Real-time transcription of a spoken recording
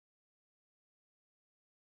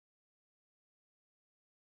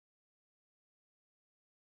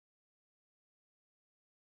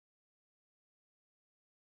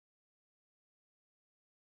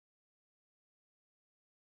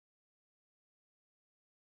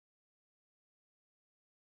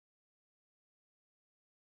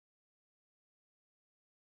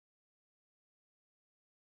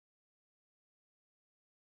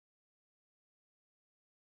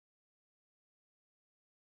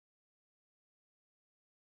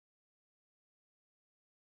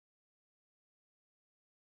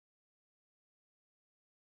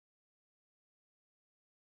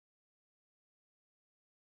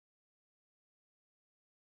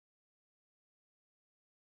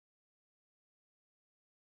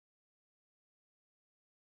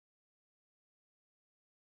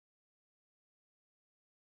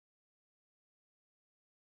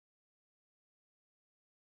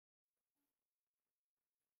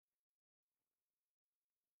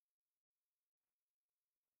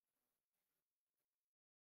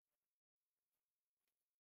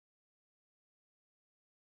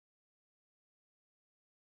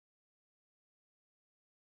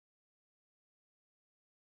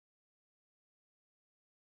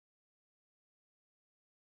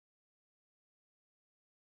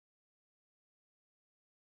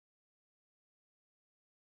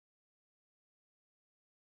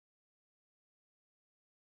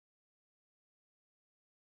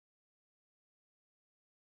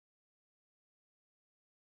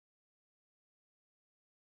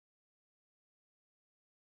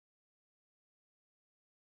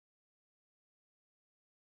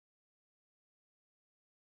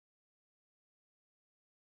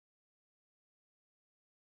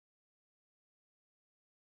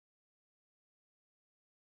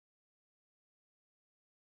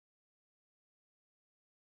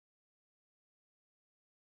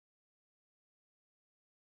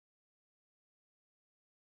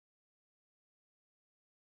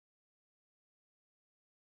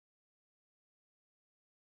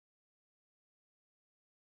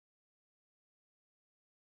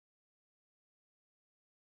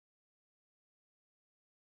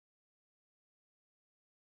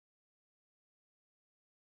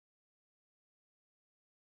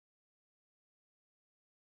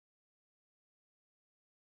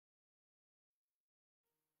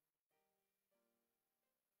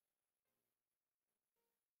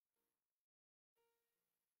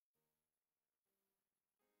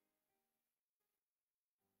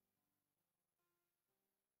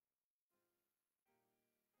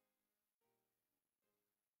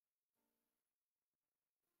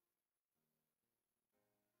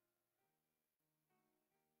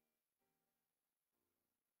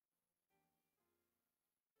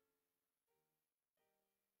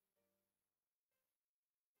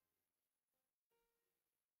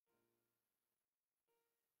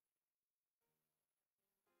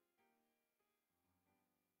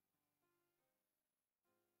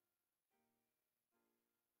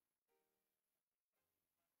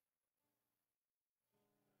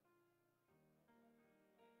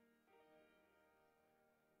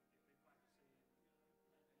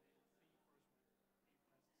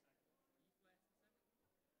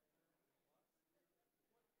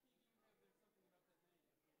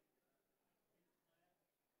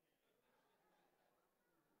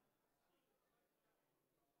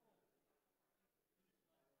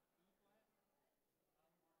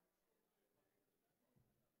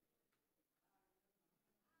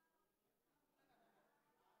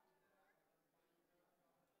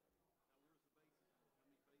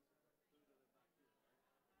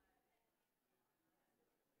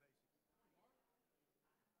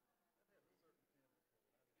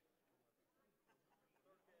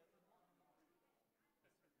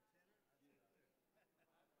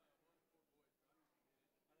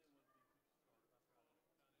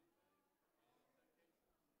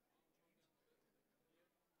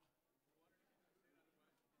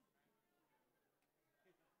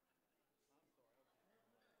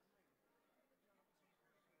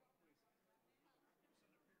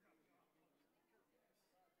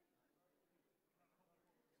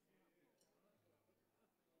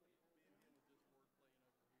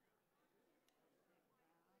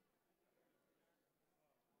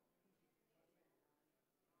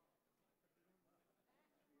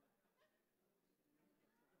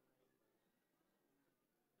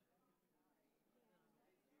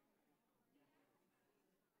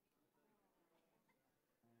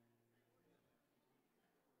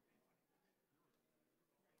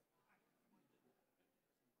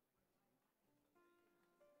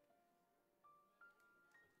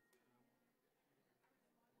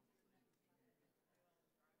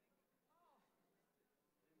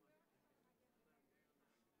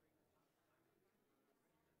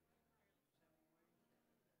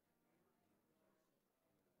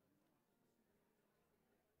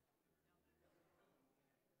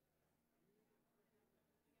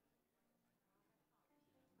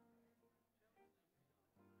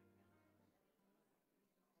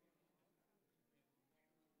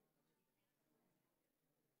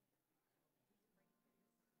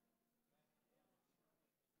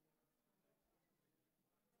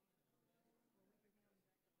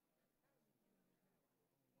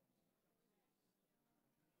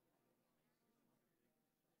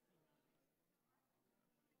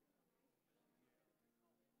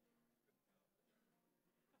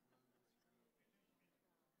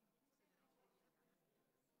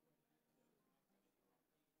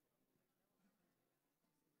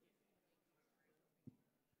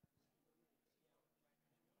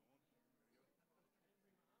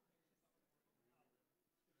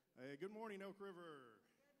Good morning, Elk River.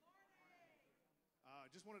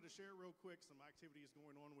 Just wanted to share real quick some activities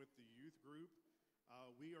going on with the youth group.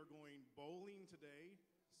 We are going bowling today,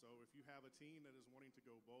 so if you have a team that is wanting to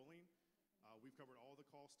go bowling, we've covered all the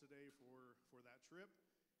costs today for that trip.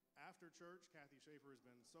 After church, Kathy Schaefer has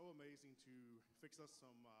been so amazing to fix us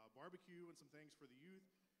some barbecue and some things for the youth,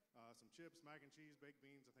 some chips, mac and cheese, baked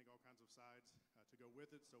beans, I think all kinds of sides to go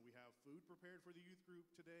with it. So we have food prepared for the youth group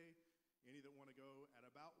today. Any that want to go at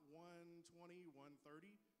about 1:20,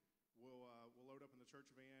 1:30, we'll load up in the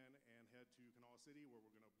church van and head to Kanawha City, where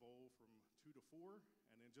we're going to bowl from 2 to 4.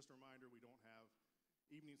 And then just a reminder, we don't have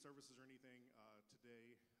evening services or anything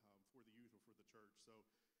today for the youth or for the church. So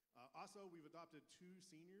also, we've adopted 2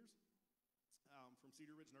 seniors from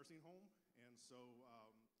Cedar Ridge Nursing Home. And so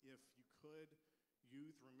if you could,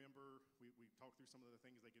 youth, remember, we talked through some of the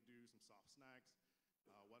things they could do, some soft snacks,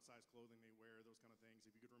 what size clothing they wear, those kind of things.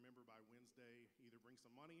 If you could remember by Wednesday, either bring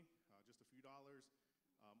some money, just a few dollars,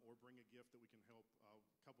 or bring a gift that we can help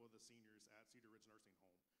a couple of the seniors at Cedar Ridge Nursing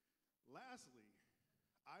Home. Lastly,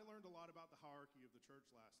 I learned a lot about the hierarchy of the church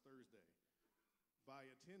last Thursday by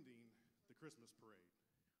attending the Christmas parade.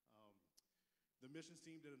 The missions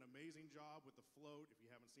team did an amazing job with the float. If you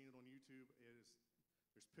haven't seen it on YouTube, there's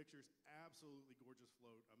pictures, absolutely gorgeous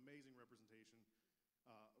float, amazing representation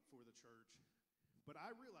for the church. But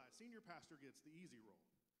I realized senior pastor gets the easy role.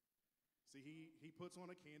 See, he puts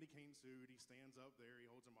on a candy cane suit, he stands up there, he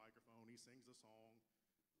holds a microphone, he sings a song.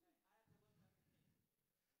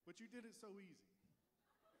 But you did it so easy.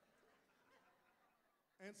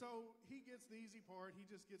 And so he gets the easy part, he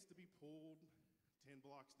just gets to be pulled 10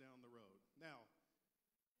 blocks down the road. Now,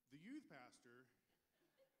 the youth pastor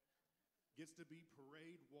gets to be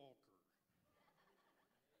parade walker.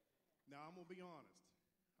 Now, I'm going to be honest,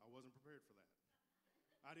 I wasn't prepared for that.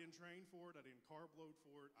 I didn't train for it. I didn't carb load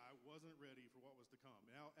for it. I wasn't ready for what was to come.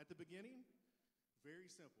 Now, at the beginning, very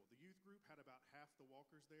simple. The youth group had about half the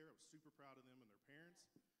walkers there. I was super proud of them and their parents.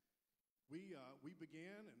 We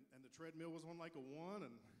began, and the treadmill was on like a 1,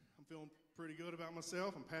 and I'm feeling pretty good about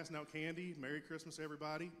myself. I'm passing out candy. Merry Christmas,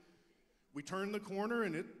 everybody. We turned the corner,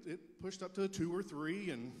 and it pushed up to a 2 or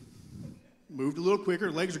 3 and moved a little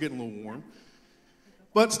quicker. Legs are getting a little warm.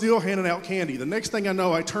 But still handing out candy. The next thing I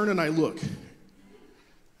know, I turn and I look.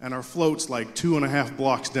 And our float's like 2.5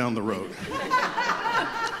 blocks down the road.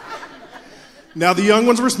 Now, the young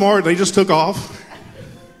ones were smart. They just took off.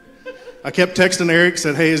 I kept texting Eric,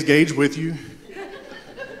 said, hey, is Gage with you?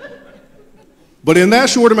 But in that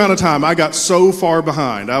short amount of time, I got so far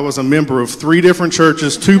behind. I was a member of 3 different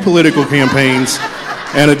churches, 2 political campaigns,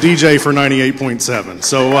 and a DJ for 98.7.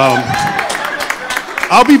 So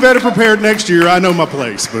I'll be better prepared next year. I know my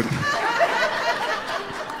place, but...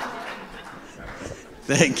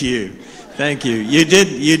 Thank you. Thank you. You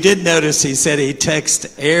did notice he said he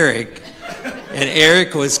texted Eric, and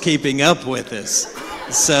Eric was keeping up with us.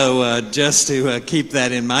 So just to keep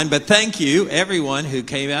that in mind. But thank you, everyone who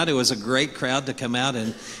came out. It was a great crowd to come out,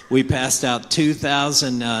 and we passed out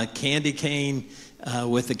 2,000 candy cane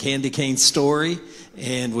with the candy cane story,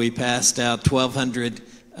 and we passed out 1,200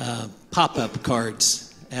 pop-up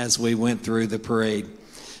cards as we went through the parade.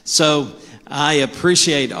 So I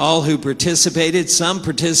appreciate all who participated. Some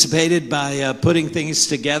participated by putting things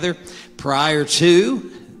together prior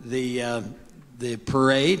to the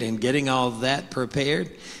parade and getting all of that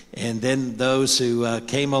prepared. And then those who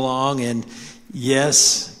came along, and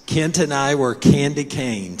yes, Kent and I were candy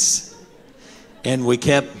canes. And we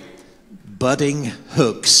kept butting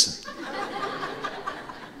hooks.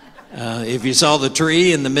 If you saw the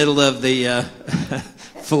tree in the middle of the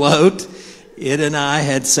float, it and I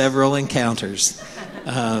had several encounters.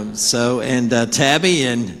 Tabby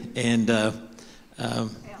and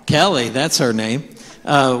Kelly, that's her name,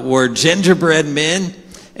 were gingerbread men,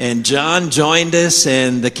 and John joined us,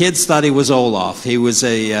 and the kids thought he was Olaf. He was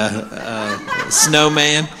a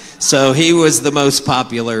snowman, so he was the most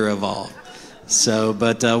popular of all. So,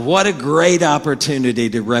 but what a great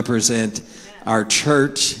opportunity to represent our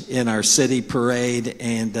church in our city parade,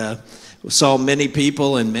 and saw many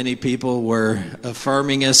people, and many people were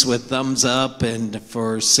affirming us with thumbs up and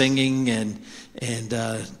for singing and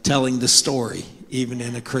telling the story, even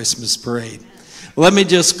in a Christmas parade. Let me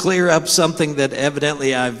just clear up something that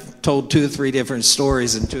evidently I've told 2 or 3 different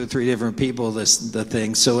stories and 2 or 3 different people the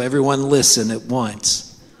thing, so everyone listen at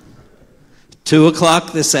once. 2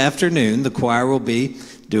 o'clock this afternoon, the choir will be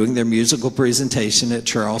doing their musical presentation at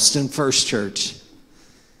Charleston First Church.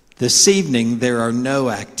 This evening, there are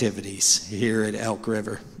no activities here at Elk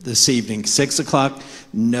River. This evening, 6 o'clock,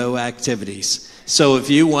 no activities. So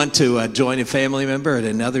if you want to join a family member at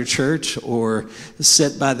another church or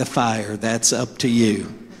sit by the fire, that's up to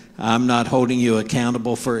you. I'm not holding you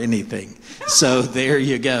accountable for anything. So there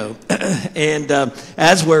you go. And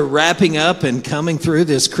as we're wrapping up and coming through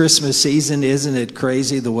this Christmas season, isn't it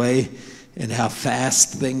crazy the way and how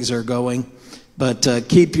fast things are going? But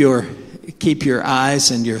keep your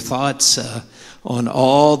eyes and your thoughts on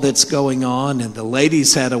all that's going on. And the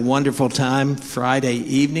ladies had a wonderful time Friday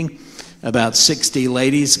evening. About 60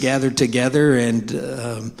 ladies gathered together, and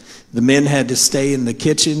the men had to stay in the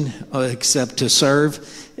kitchen except to serve.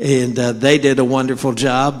 And they did a wonderful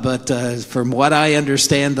job. But from what I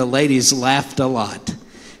understand, the ladies laughed a lot.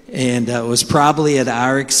 And it was probably at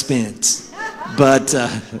our expense. But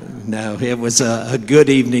no, it was a good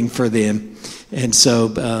evening for them. And so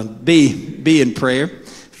be in prayer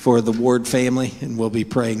for the Ward family, and we'll be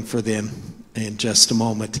praying for them in just a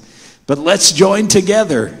moment. But let's join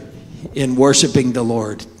together in worshiping the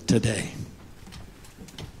Lord today.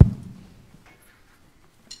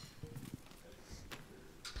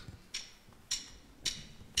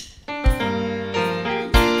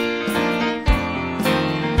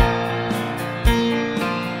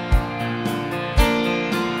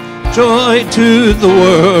 Joy to the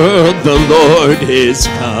world, the Lord is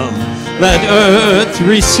come. Let earth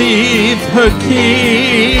receive her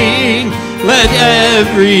King. Let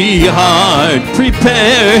every heart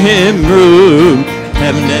prepare him room.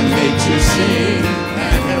 Heaven and nature sing,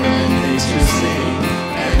 and heaven and nature sing,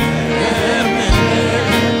 and heaven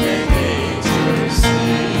and nature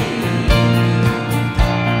sing.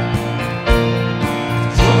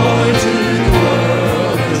 Joy to the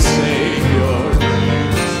world, the Savior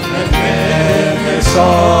reigns. Let men their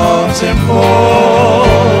songs implore.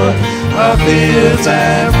 Of fields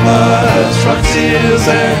and floods, trucks, hills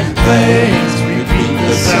and plains, repeat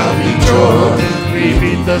the sounding joy,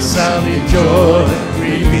 repeat the sounding joy,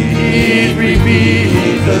 repeat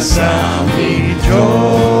the sounding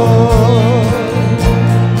joy.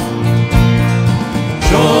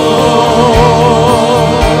 Joy,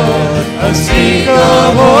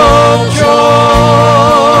 unspeakable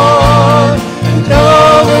joy, and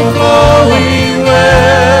overflowing well.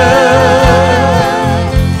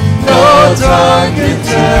 Tongue can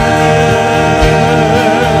tell.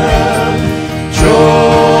 Joy,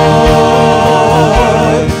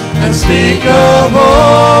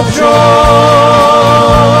 unspeakable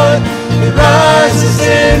joy, it rises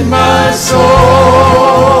in my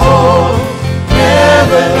soul,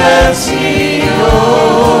 never lets me go.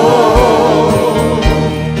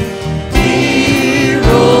 He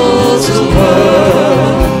rules the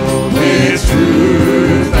world with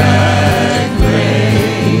truth and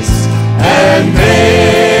grace, and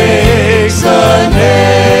makes the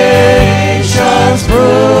nations prove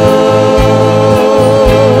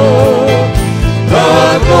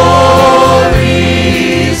the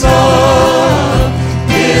glories of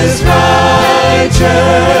his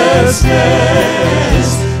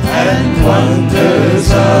righteousness and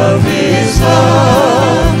wonders of his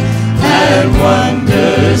love, and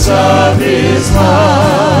wonders of his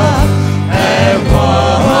love, and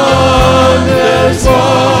wonders of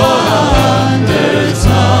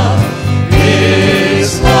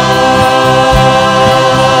his love.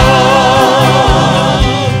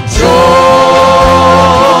 Joy,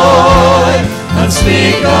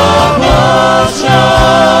 unspeakable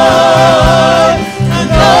joy, and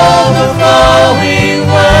overflowing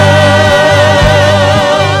well,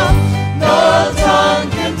 no tongue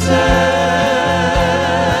can tell.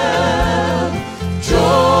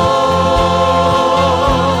 Joy,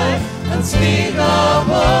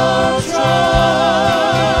 unspeakable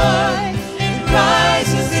joy, it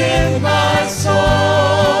rises in my soul,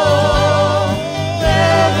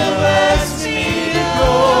 never lets me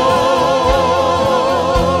go.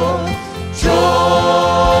 Joy,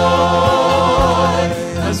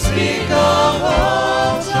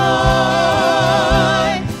 unspeakable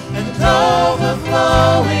joy, and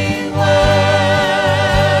overflowing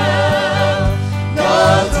well, no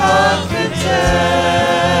tongue can tell.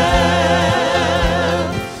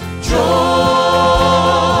 Joy,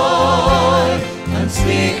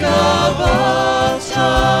 unspeakable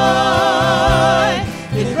joy,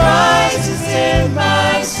 it rises in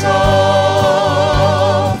my soul,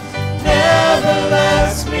 never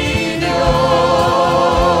lets me go.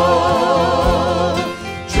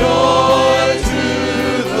 Joy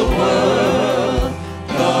to the world,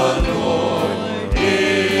 the Lord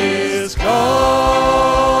is come.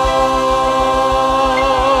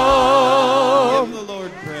 Give the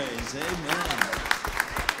Lord praise. Amen.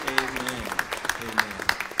 Amen. Amen.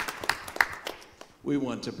 We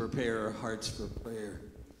want to prepare our hearts for prayer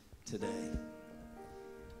today.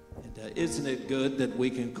 And isn't it good that we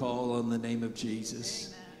can call on the name of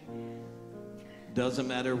Jesus? Doesn't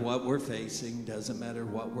matter what we're facing, doesn't matter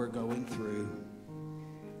what we're going through,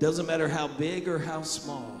 doesn't matter how big or how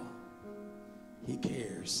small, he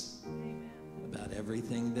cares about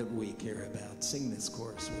everything that we care about. Sing this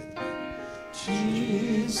chorus with me.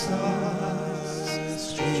 Jesus,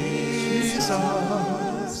 Jesus,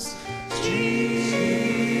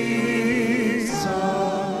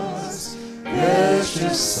 Jesus, there's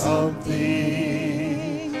just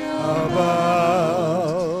something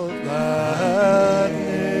about that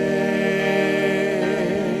name.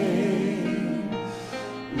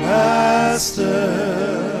 Master,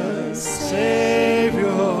 Savior,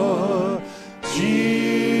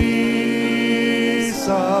 Jesus,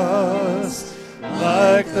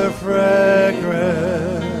 like the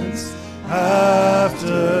fragrance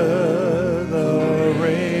after the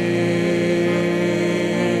rain.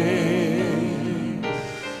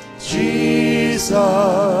 Jesus,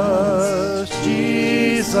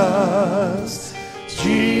 Jesus,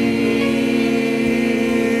 Jesus,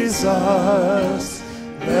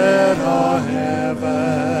 let all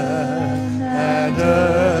heaven and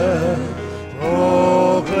earth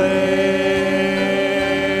proclaim.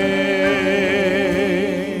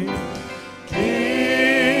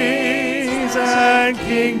 Kings and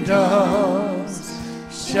kingdoms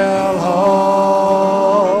shall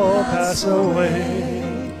all pass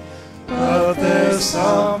away, but there's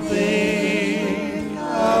something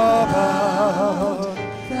about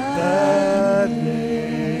that name.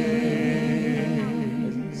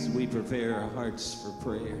 As we prepare our hearts for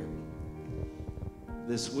prayer,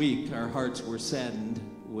 this week our hearts were saddened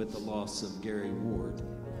with the loss of Gary Ward.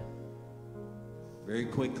 Very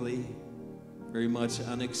quickly, very much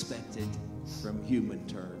unexpected from human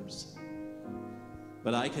terms.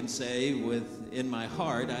 But I can say in my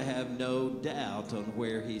heart, I have no doubt on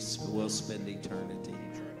where he will spend eternity.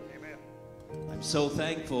 Amen. I'm so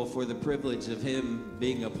thankful for the privilege of him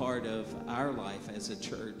being a part of our life as a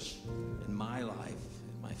church, in my life,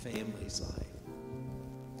 in my family's life.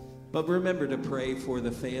 But remember to pray for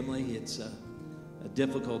the family. It's a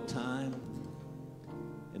difficult time.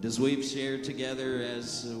 And as we've shared together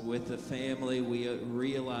as with the family, we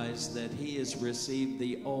realize that he has received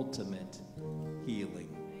the ultimate healing.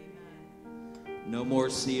 No more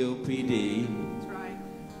COPD. That's right.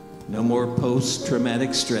 No more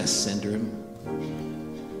post-traumatic stress syndrome.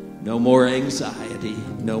 No more anxiety.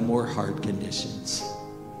 No more heart conditions.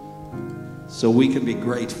 So we can be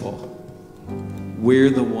grateful. We're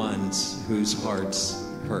the ones whose hearts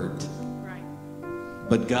hurt. Right.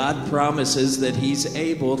 But God promises that he's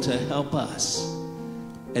able to help us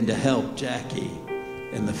and to help Jackie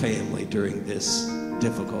and the family during this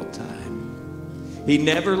difficult time. He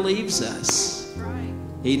never leaves us. Right.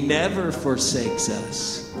 He never forsakes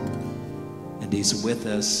us. And he's with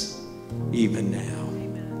us even now.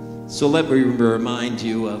 Amen. So let me remind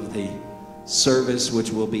you of the service,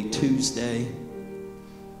 which will be Tuesday.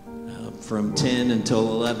 From 10 until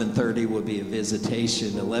 11:30 will be a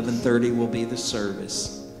visitation. 11:30 will be the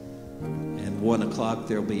service. And 1 o'clock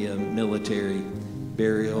there'll be a military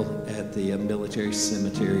burial at the military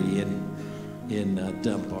cemetery in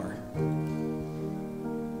Dunbar.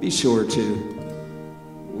 Be sure to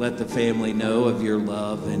let the family know of your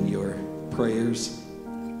love and your prayers.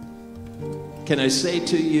 Can I say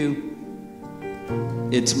to you,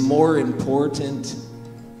 it's more important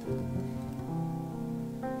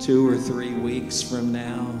 2 or 3 weeks from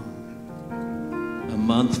now, a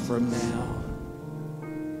month from now,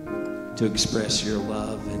 to express your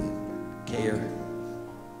love and care.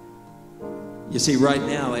 You see, right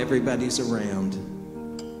now, everybody's around.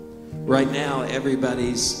 Right now,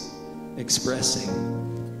 everybody's expressing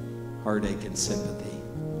heartache and sympathy.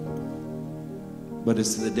 But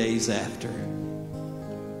it's the days after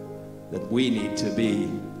that we need to be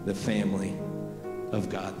the family of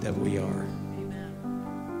God that we are.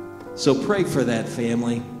 So pray for that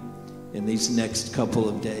family in these next couple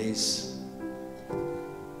of days.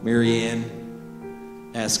 Marianne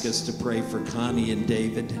asked us to pray for Connie and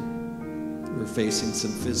David, who are facing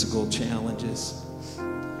some physical challenges.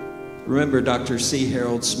 Remember Dr. C.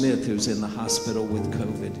 Harold Smith, who's in the hospital with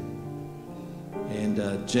COVID. And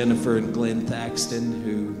Jennifer and Glenn Thaxton,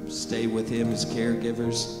 who stay with him as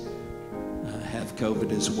caregivers, have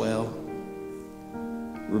COVID as well.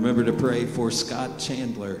 Remember to pray for Scott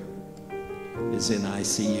Chandler, is in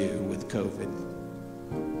ICU with COVID.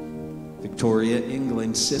 Victoria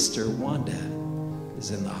England's sister, Wanda,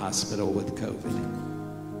 is in the hospital with COVID.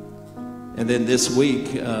 And then this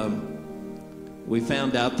week, we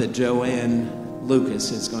found out that Joanne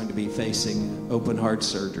Lucas is going to be facing open heart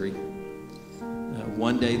surgery.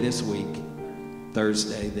 One day this week,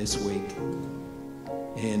 Thursday this week.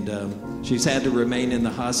 And she's had to remain in the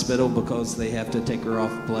hospital because they have to take her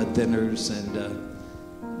off blood thinners, and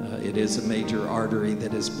it is a major artery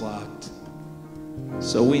that is blocked.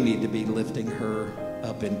 So we need to be lifting her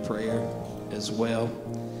up in prayer as well.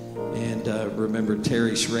 And remember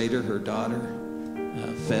Terry Schrader, her daughter,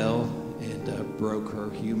 fell and broke her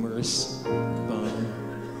humerus bone.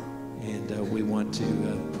 And we want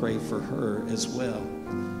to pray for her as well.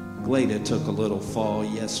 Glada took a little fall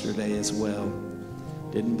yesterday as well.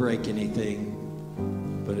 Didn't break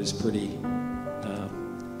anything, but is pretty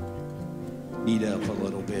beat up a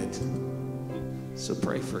little bit. So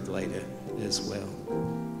pray for Glada as well.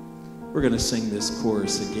 We're going to sing this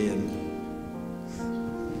chorus again.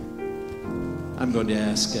 I'm going to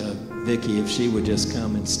ask Vicki if she would just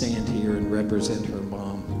come and stand here and represent her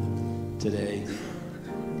mom today.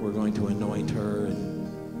 We're going to anoint her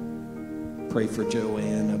and pray for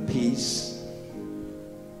Joanne, a peace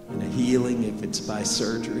and a healing if it's by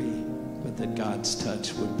surgery, but that God's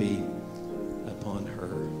touch would be upon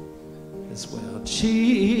her as well.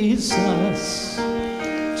 Jesus,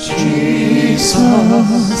 Jesus,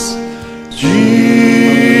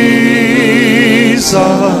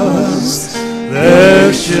 Jesus,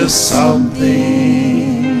 there's just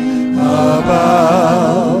something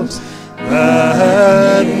about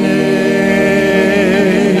that name.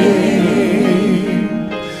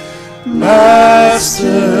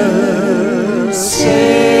 Master,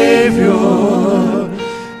 Savior,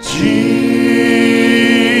 Jesus,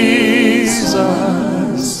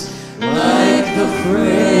 like the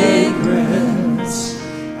fragrance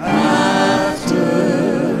after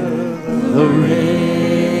the rain.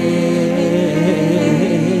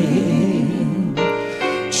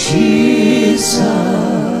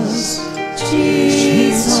 Jesus,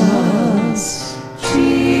 Jesus,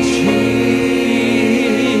 Jesus,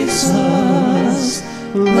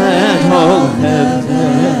 let all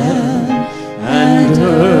heaven and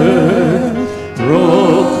earth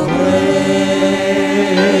proclaim.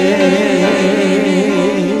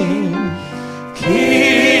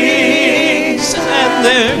 Kings and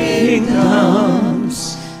their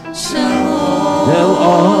kingdoms they'll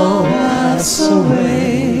all pass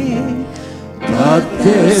away, but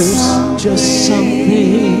there's just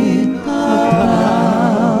something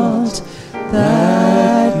about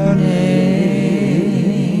that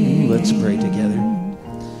name. Let's pray together.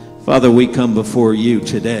 Father, we come before you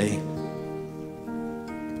today,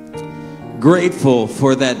 grateful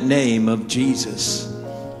for that name of Jesus.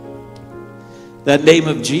 That name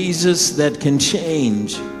of Jesus that can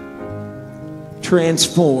change,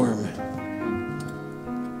 transform,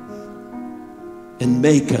 and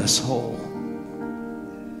make us whole.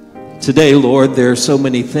 Today, Lord, there are so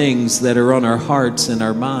many things that are on our hearts and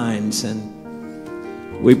our minds, and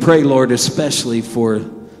we pray, Lord, especially for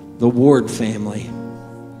the Ward family.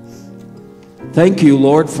 Thank you,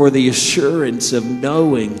 Lord, for the assurance of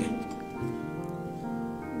knowing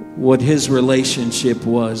what his relationship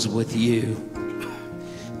was with you.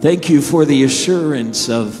 Thank you for the assurance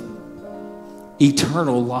of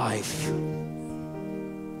eternal life.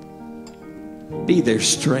 Be their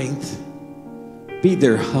strength. Be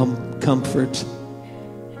their comfort.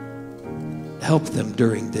 Help them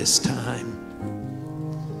during this time.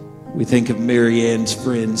 We think of Mary Ann's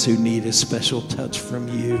friends who need a special touch from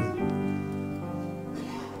you.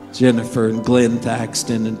 Jennifer and Glenn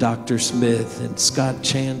Thaxton and Dr. Smith and Scott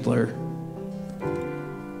Chandler.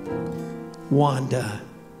 Wanda,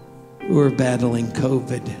 who are battling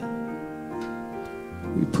COVID.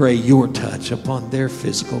 We pray your touch upon their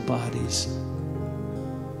physical bodies.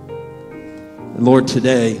 And Lord,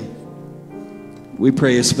 today, we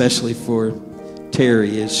pray especially for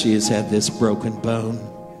Terry as she has had this broken bone.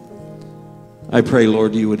 I pray,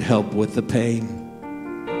 Lord, you would help with the pain.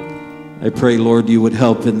 I pray, Lord, you would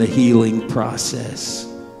help in the healing process.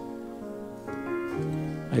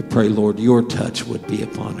 I pray, Lord, your touch would be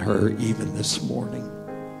upon her even this morning.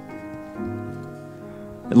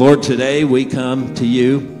 And Lord, today we come to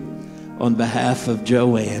you on behalf of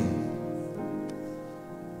Joanne.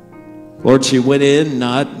 Lord, she went in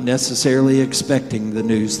not necessarily expecting the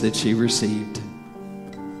news that she received.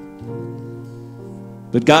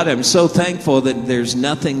 But God, I'm so thankful that there's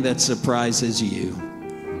nothing that surprises you.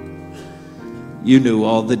 You knew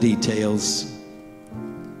all the details.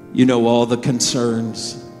 You know all the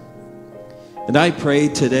concerns. And I pray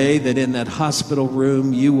today that in that hospital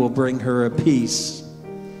room, you will bring her a peace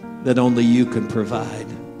that only you can provide.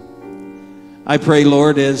 I pray,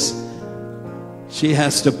 Lord, as she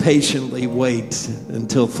has to patiently wait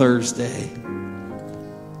until Thursday,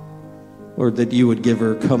 Lord, that you would give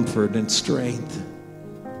her comfort and strength.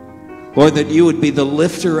 Lord, that you would be the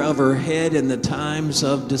lifter of her head in the times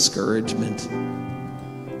of discouragement.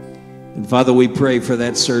 And Father, we pray for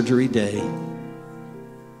that surgery day.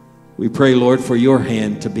 We pray, Lord, for your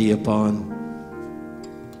hand to be upon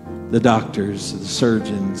the doctors, the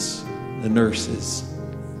surgeons, the nurses.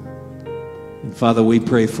 And Father, we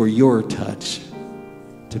pray for your touch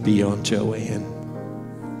to be on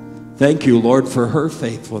Joanne. Thank you, Lord, for her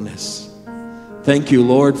faithfulness. Thank you,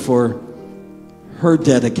 Lord, for her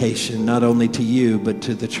dedication, not only to you, but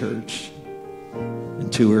to the church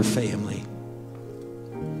and to her family.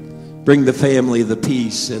 Bring the family the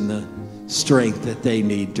peace and the strength that they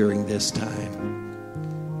need during this time.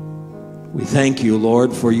 We thank you,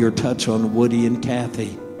 Lord, for your touch on Woody and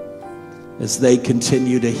Kathy as they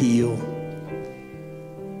continue to heal.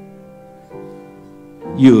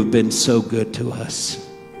 You have been so good to us,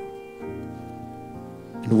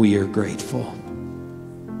 and we are grateful.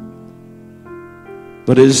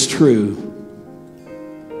 But it is true,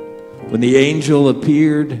 when the angel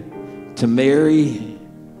appeared to Mary,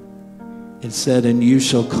 it said, and you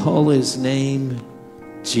shall call his name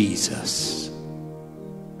Jesus.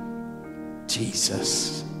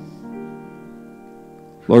 Jesus.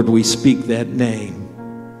 Lord, we speak that name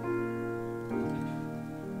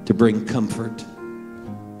to bring comfort,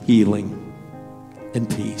 healing, and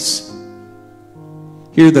peace.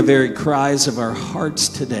 Hear the very cries of our hearts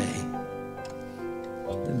today.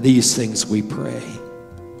 And these things we pray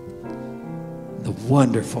in the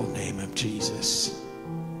wonderful name of Jesus.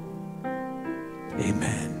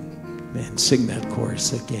 Amen. Amen. Sing that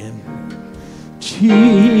chorus again.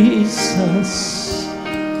 Jesus,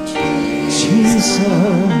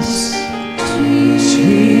 Jesus,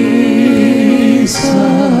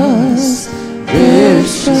 Jesus.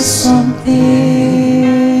 There's just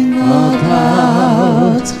something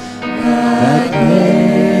about that name.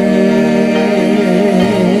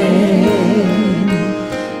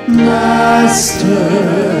 Master,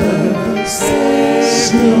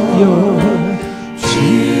 Savior,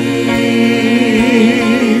 Jesus,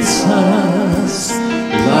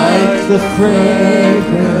 like the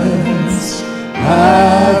fragrance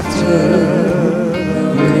after the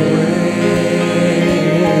rain.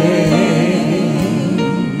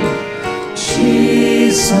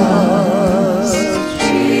 Jesus,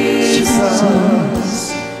 Jesus,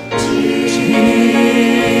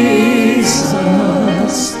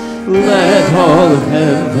 Jesus, let all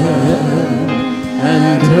heaven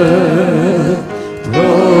and earth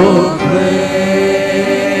proclaim.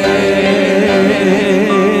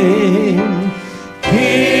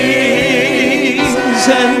 Kings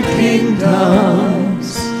and kingdoms,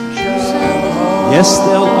 yes,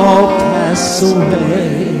 they'll all pass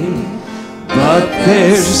away, but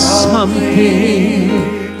there's something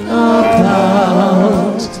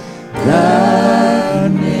about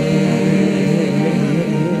that name.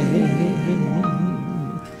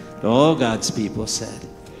 All God's people said,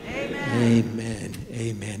 amen.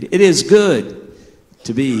 Amen. It is good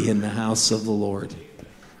to be in the house of the Lord.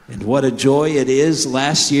 And what a joy it is.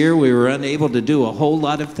 Last year we were unable to do a whole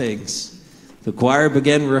lot of things. The choir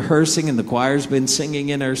began rehearsing, and the choir's been singing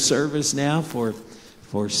in our service now for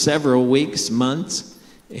several weeks, months.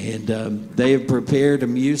 And they have prepared a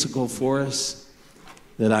musical for us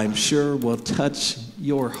that I'm sure will touch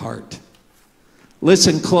your heart.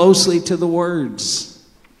 Listen closely to the words.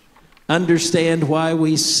 Understand why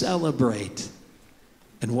we celebrate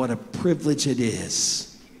and what a privilege it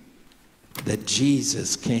is that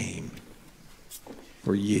Jesus came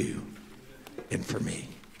for you and for me.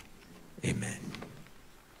 Amen.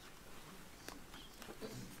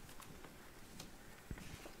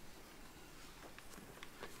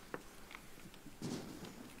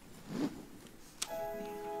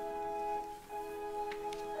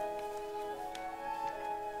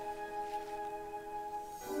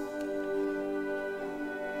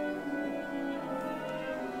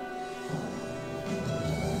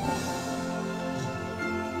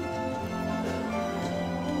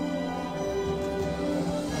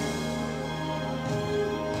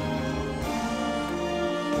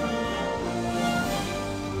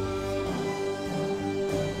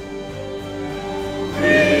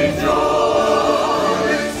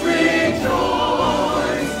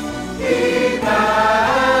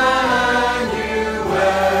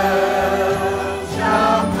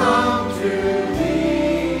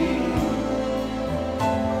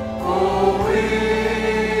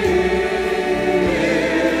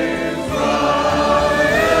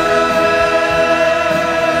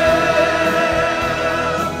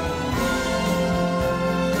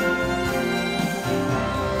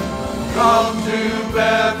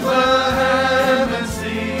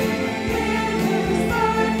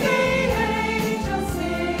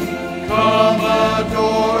 Come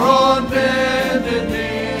adore on bended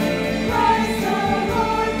knee. Christ the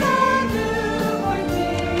Lord, the newborn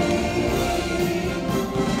King.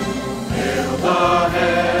 Hail the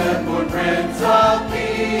heavenborn Prince of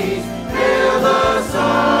Peace. Hail the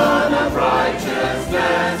Son of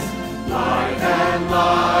Righteousness. Light and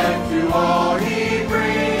life to all he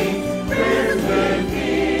brings. Risen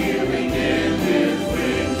healing in his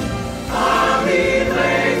wings. How he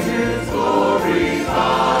lays his glory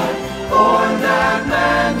high. Born that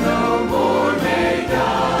man no more may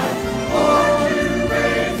die. Born to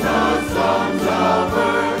raise the sons of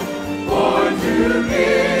earth. Born to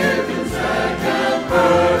give in second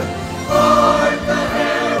birth. Hark the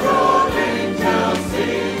herald angels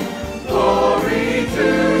sing. Glory to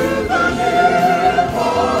the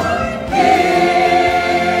newborn King.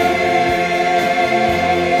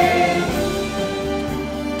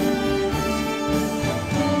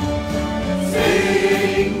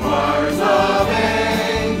 Sing, choirs of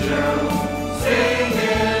angels, sing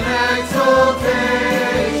in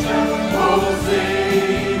exultation. Oh,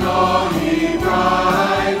 sing all ye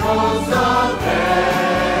bright hosts of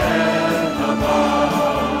heaven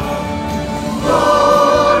above.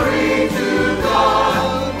 Glory to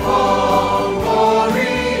God, all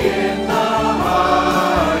glory in the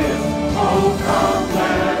highest. Oh, come,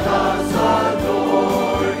 let us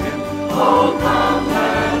adore him. Oh, come,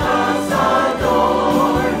 let us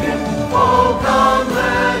adore him. Oh, come,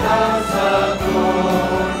 let us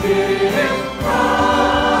adore him.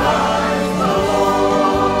 Christ the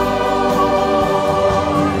Lord.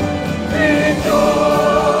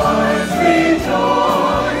 Rejoice,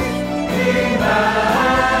 rejoice,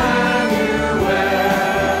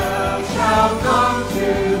 Emmanuel shall come to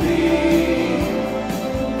thee.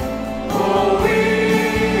 Oh,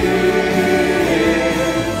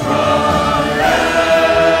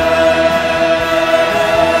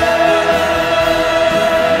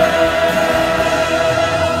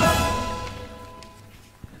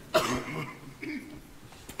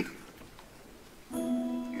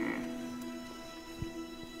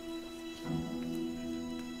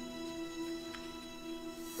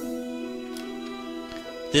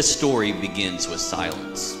 This story begins with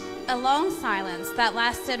silence. A long silence that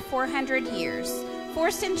lasted 400 years, 4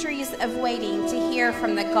 centuries of waiting to hear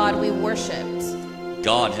from the God we worshipped.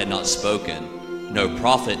 God had not spoken. No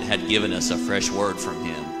prophet had given us a fresh word from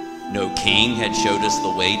him. No king had showed us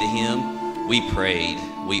the way to him. We prayed,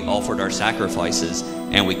 we offered our sacrifices,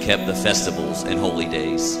 and we kept the festivals and holy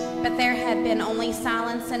days. But there had been only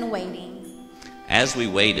silence and waiting. As we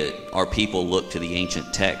waited, our people looked to the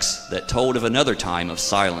ancient texts that told of another time of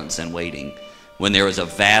silence and waiting, when there was a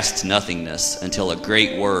vast nothingness until a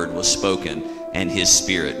great word was spoken and his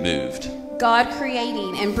spirit moved. God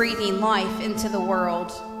creating and breathing life into the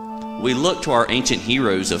world. We look to our ancient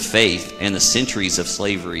heroes of faith and the centuries of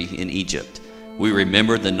slavery in Egypt. We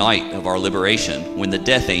remember the night of our liberation when the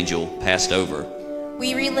death angel passed over.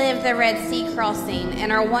 We relive the Red Sea crossing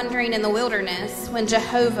and our wandering in the wilderness when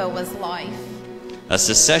Jehovah was life. A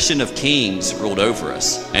succession of kings ruled over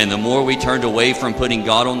us, and the more we turned away from putting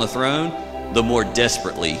God on the throne, the more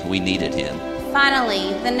desperately we needed him.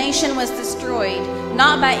 Finally, the nation was destroyed,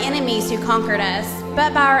 not by enemies who conquered us,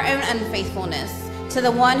 but by our own unfaithfulness to the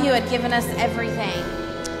one who had given us everything.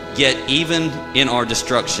 Yet even in our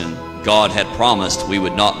destruction, God had promised we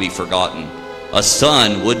would not be forgotten. A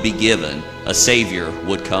son would be given, a savior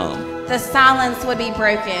would come. The silence would be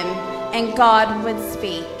broken, and God would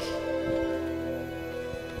speak.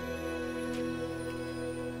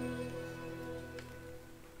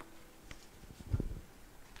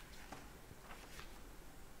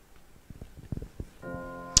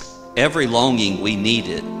 Every longing we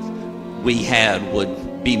needed, we had,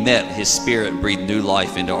 would be met. His spirit breathed new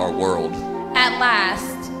life into our world. At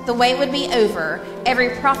last, the wait would be over,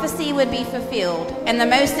 every prophecy would be fulfilled, and the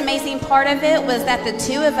most amazing part of it was that the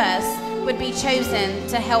 2 of us would be chosen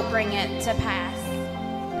to help bring it to pass.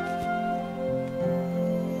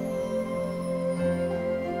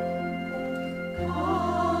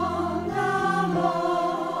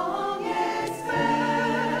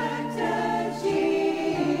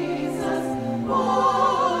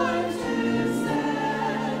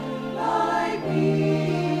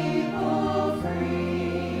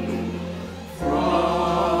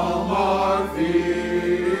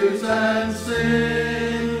 And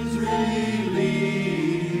sins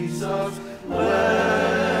release us.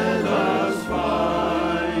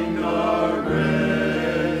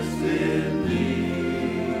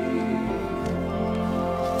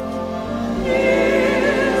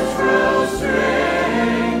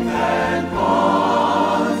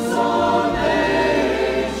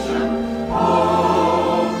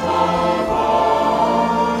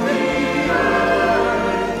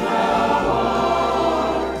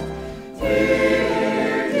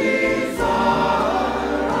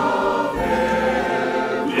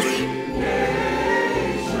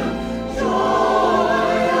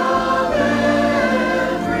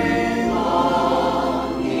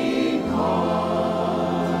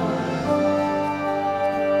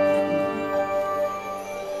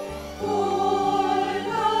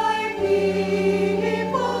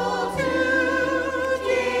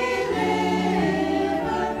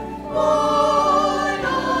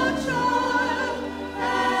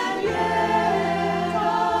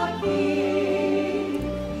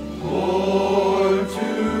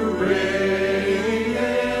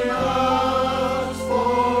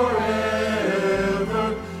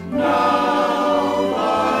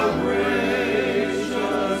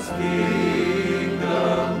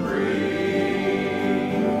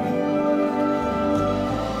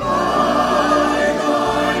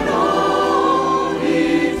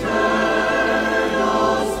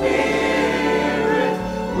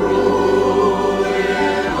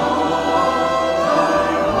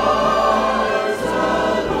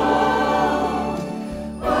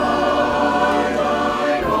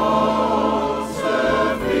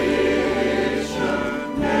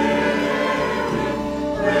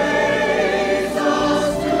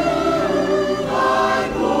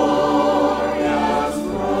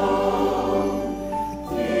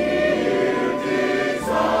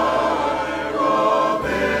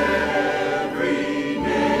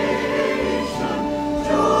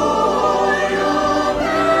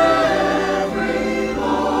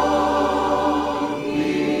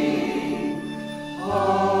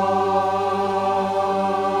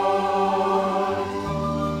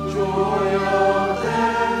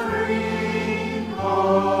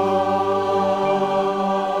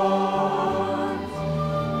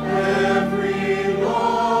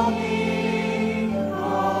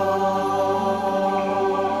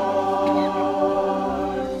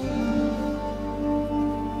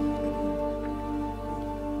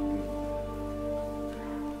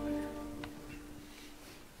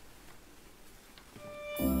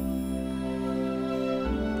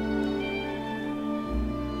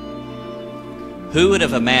 Who would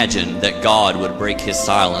have imagined that God would break his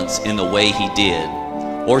silence in the way he did,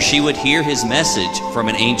 or she would hear his message from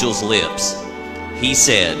an angel's lips? He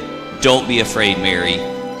said, "Don't be afraid, Mary.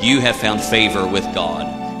 You have found favor with God.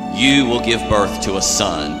 You will give birth to a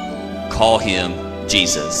son. Call him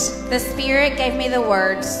Jesus." The Spirit gave me the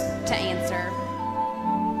words to answer.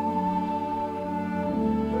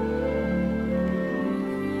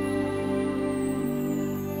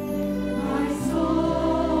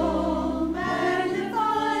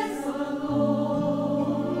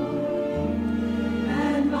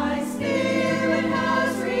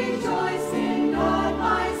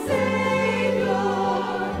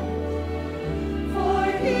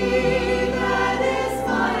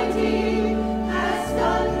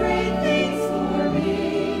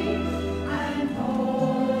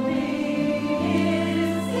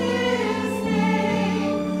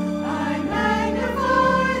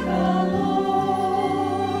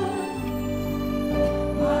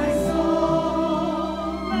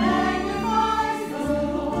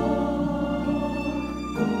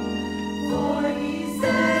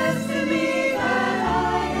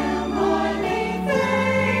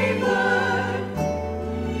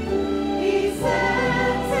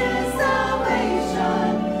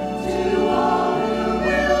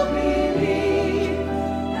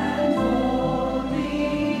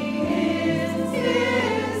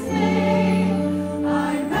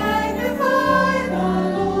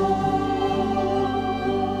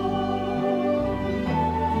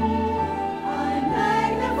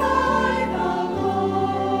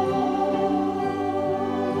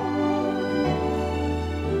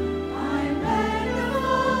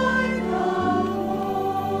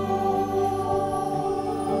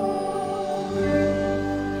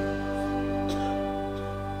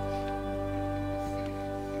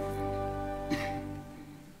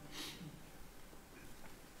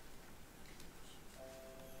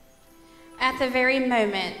 At the very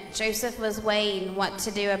moment Joseph was weighing what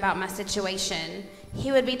to do about my situation,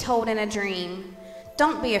 he would be told in a dream,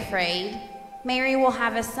 "Don't be afraid. Mary will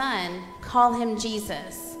have a son. Call him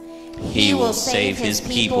Jesus. He will save his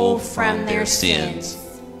people from their sins."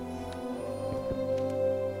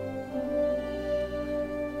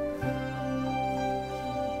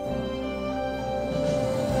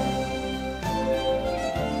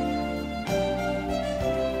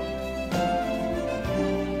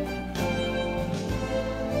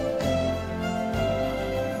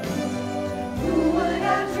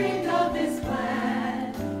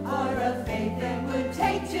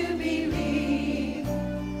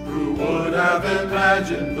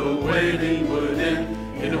 Imagined the waiting would end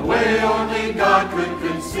in a way only God could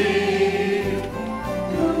conceive.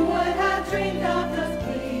 Who would have dreamed of the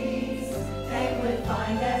peace they would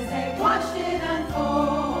find as they watched it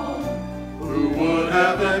unfold? Who would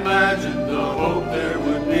have imagined the hope there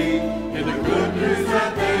would be in the good news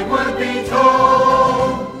that they would be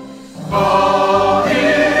told? Call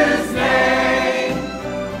his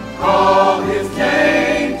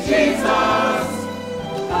name, Jesus.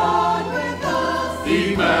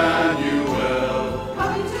 Emmanuel,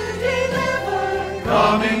 Coming to deliver,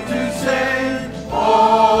 coming to save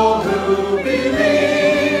all who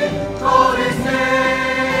believe. Call his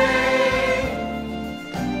name.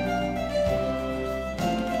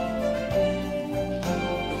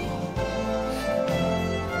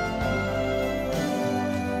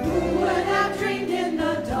 who would have dreamed in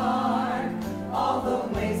the dark all the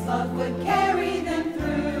ways love would carry them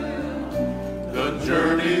through? The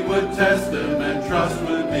journey would test them and trust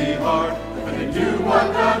would be hard, and they do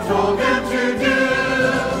what God told them to do.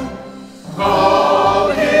 Call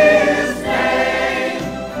his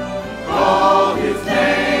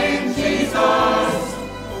name, Jesus.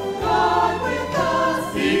 God with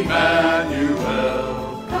us,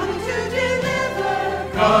 Emmanuel, coming to deliver,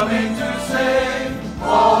 coming to save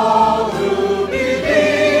all who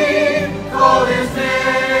believe. Call his name.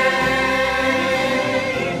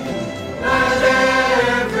 Let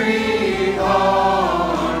every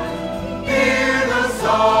heart hear the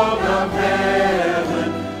song of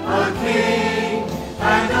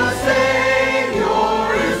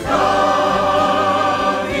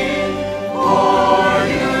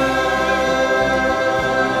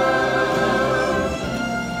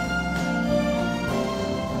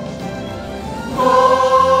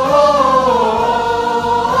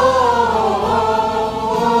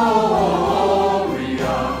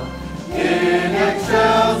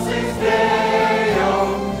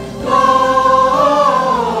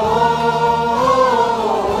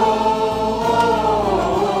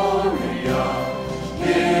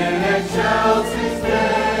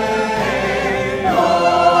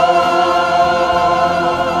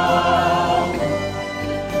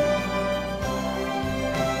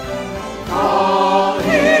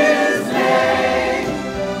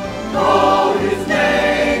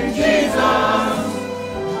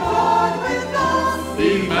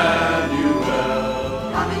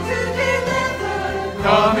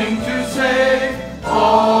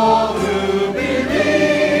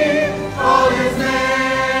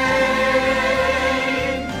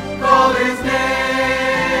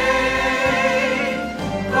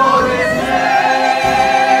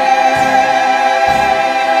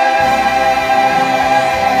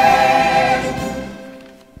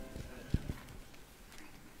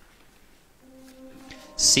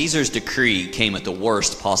Caesar's decree came at the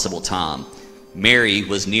worst possible time. Mary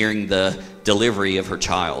was nearing the delivery of her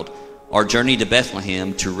child. Our journey to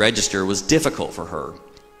Bethlehem to register was difficult for her.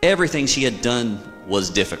 Everything she had done was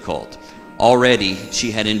difficult. Already,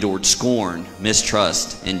 she had endured scorn,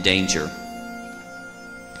 mistrust, and danger.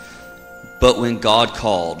 But when God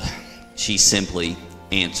called, she simply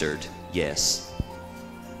answered yes.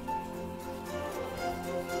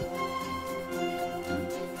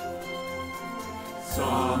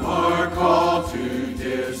 Some are called to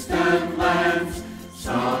distant lands,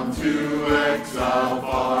 some to exile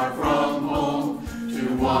far from home,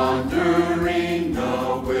 to wandering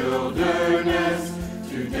the wilderness,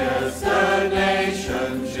 to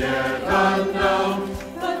destinations yet unknown.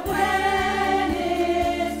 But when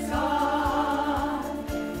it's God,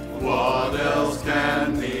 What else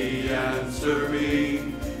can the answer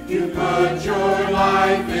be? You put your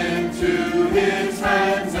life into His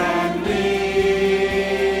hands and lead.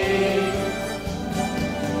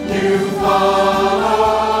 You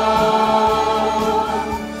follow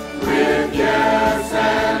with yes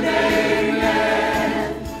and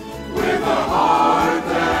amen, with a heart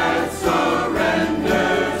that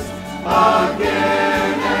surrenders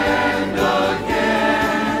again and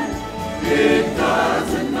again. It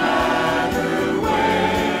doesn't matter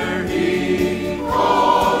where He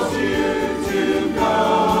calls you to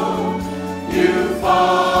go. You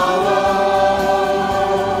follow.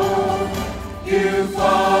 You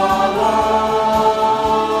follow.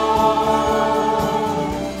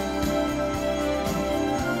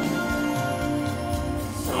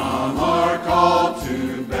 Some are called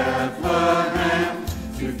to Bethlehem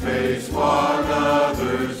to face what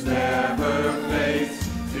others never face.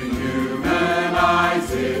 To human eyes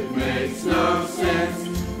it makes no sense.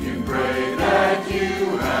 You pray that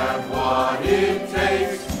you have what it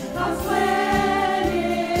takes. 'cause when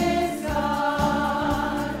it's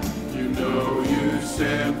God, You know you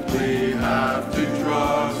simply have to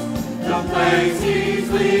trust. The place He's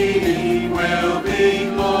leading will be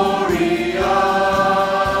glorious.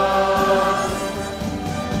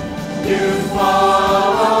 You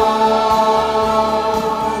follow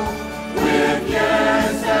with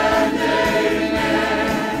yes and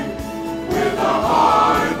amen, with a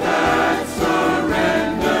heart that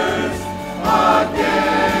surrenders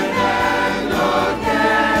again and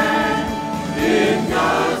again. It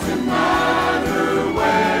doesn't matter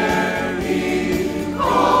where He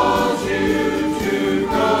calls you to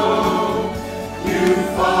go. You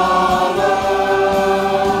follow.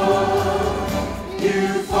 You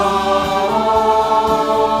follow.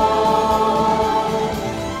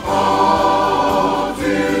 All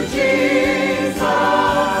to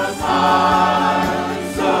Jesus I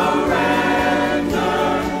surrender.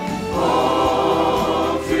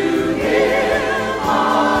 All to Him I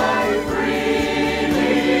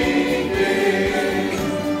freely give.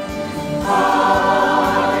 I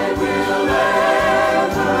will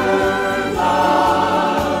ever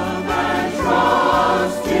love and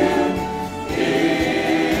trust Him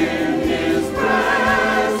in His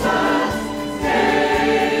presence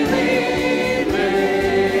daily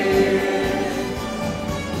live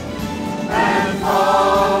and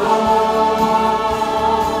follow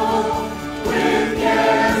with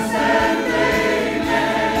yes and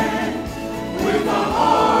amen, with a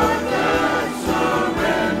heart that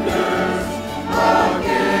surrenders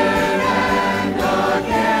again and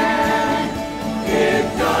again. It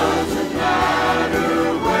doesn't matter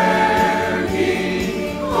where He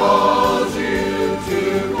calls you to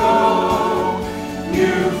go.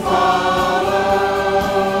 You follow.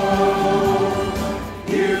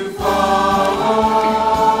 You follow.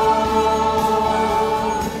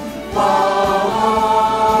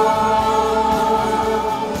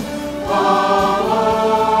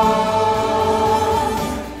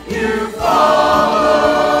 You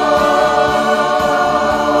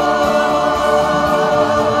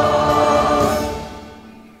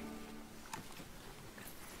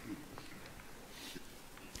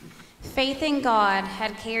Faith in God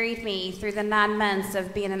had carried me through the 9 months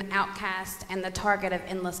of being an outcast and the target of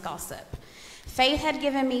endless gossip. Faith had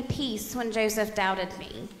given me peace when Joseph doubted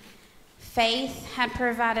me. Faith had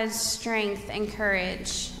provided strength and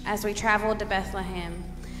courage as we traveled to Bethlehem.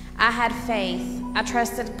 I had faith. I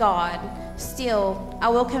trusted God. Still, I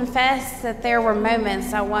will confess that there were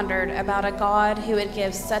moments I wondered about a God who would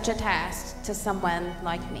give such a task to someone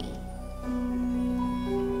like me.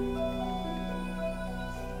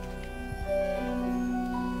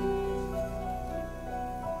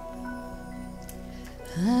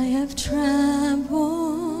 I have traveled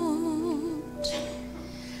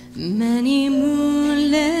many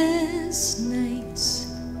moonless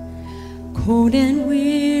nights, cold and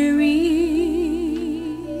weary.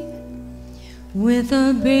 with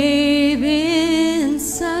a baby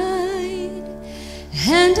inside,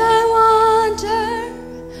 and I wonder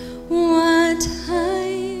what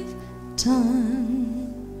I've done.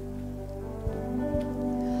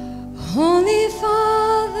 Holy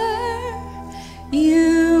Father,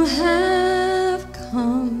 you have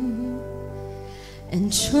come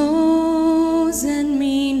and chosen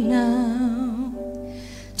me now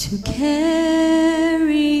to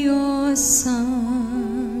carry your Son.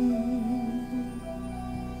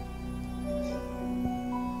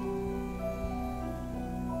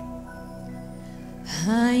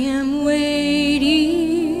 I am waiting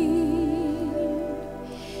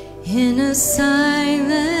in a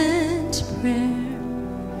silent prayer,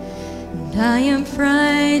 and I am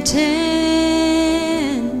frightened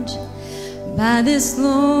by this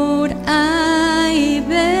load I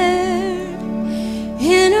bear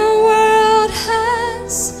in a world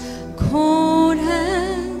as cold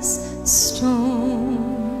as stone.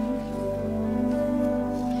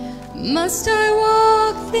 Must I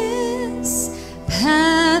walk this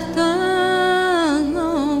path alone?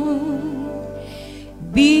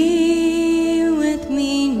 Be with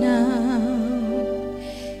me now.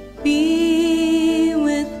 Be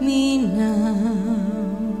with me now.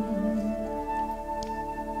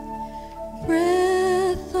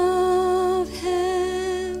 Breath of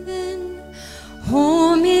heaven,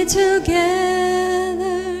 hold me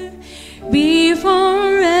together. Be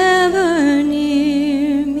forever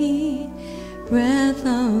near me. Breath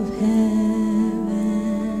of heaven,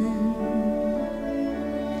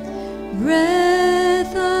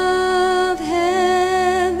 breath of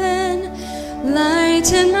heaven,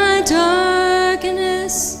 lighten my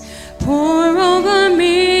darkness. Pour over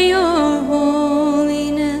me your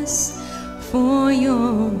holiness, for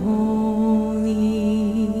you're holy.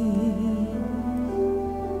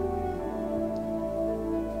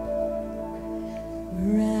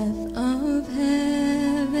 Breath of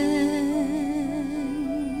heaven,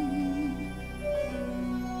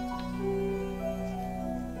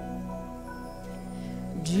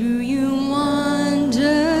 do you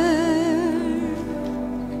wonder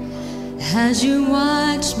as you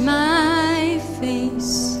watch my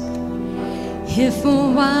face if a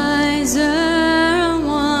wiser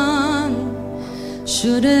one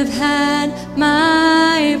should have had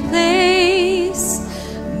my place?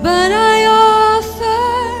 But I offer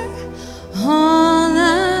all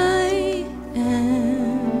I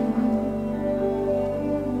am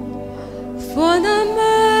for the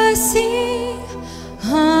mercy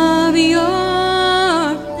of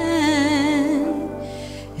your plan.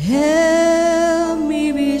 Help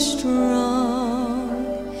me be strong,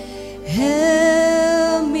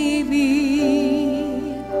 help me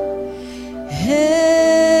be,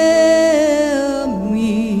 help me.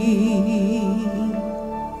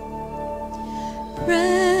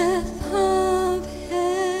 Breath of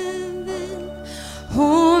heaven,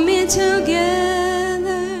 hold me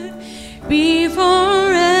together. Be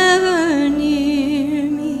forever near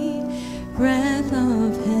me. Breath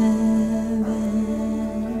of heaven,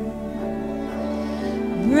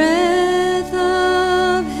 breath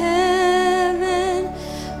of heaven,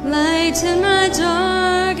 lighten my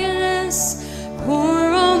darkness.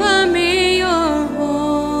 Pour over me your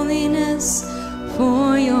holiness,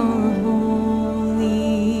 for you're holy.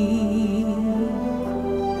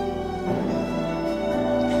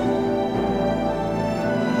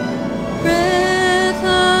 Breath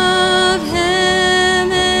of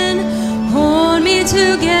heaven, hold me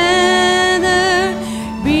together.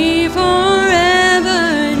 Be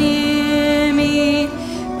forever near me.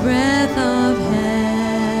 Breath of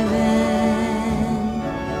heaven,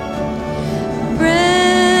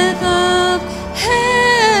 breath of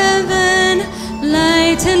heaven,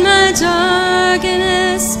 lighten my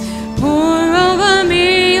darkness. Pour over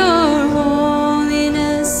me your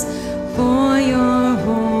holiness, for you're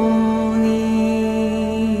holy.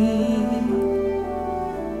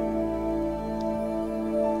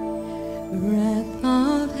 Breath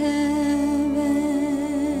of heaven,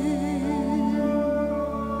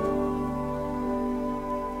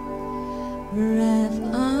 breath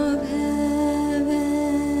of heaven,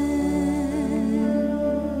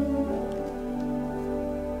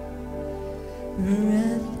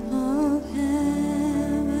 breath of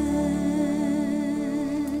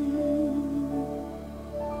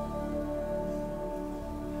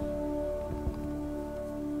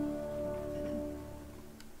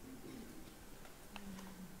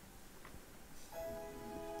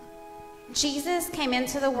Jesus came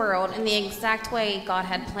into the world in the exact way God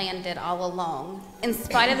had planned it all along. In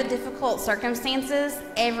spite of the difficult circumstances,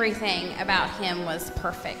 everything about him was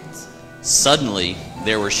perfect. Suddenly,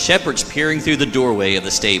 there were shepherds peering through the doorway of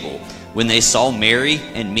the stable. When they saw Mary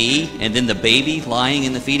and me and then the baby lying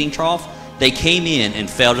in the feeding trough, they came in and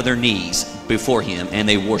fell to their knees before him, and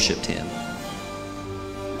they worshipped him.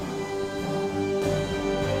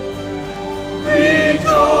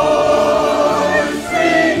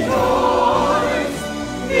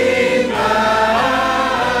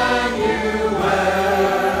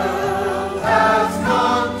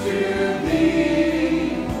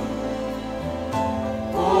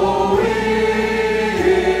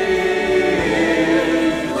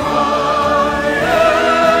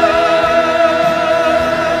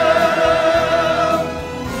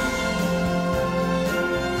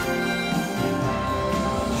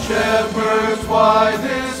 Shepherds, why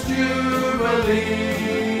this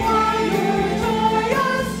jubilee? Why you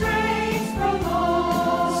joyous strains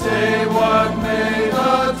prolong? Say what may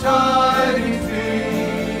the tidings be?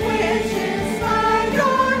 Which inspire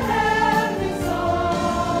your heavenly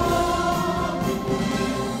song?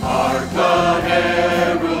 Hark the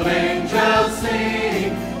herald angels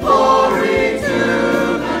sing, glory to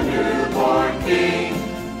the newborn King.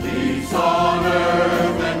 Peace on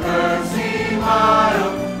earth and mercy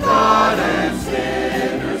mild, God and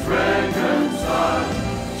sinners reconciled.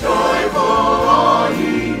 Joyful all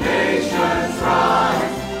ye nations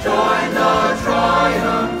rise, join the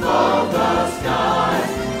triumph of the skies.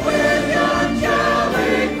 With the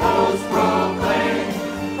angelic host proclaim,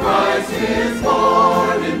 Christ is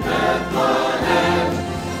born in Bethlehem.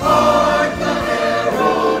 Hark the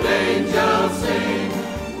herald angels sing,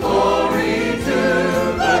 glory to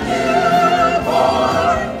the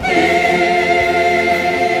newborn King.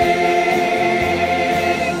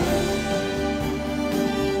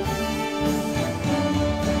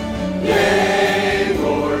 Yea,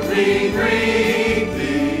 Lord, we greet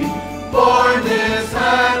thee, born this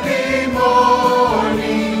happy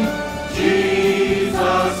morning.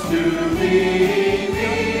 Jesus, to thee we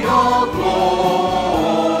all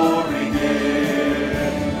glory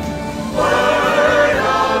give. Word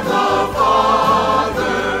of the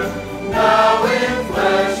Father, now in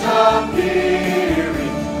flesh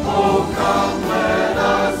appearing. Oh, come, let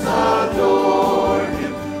us adore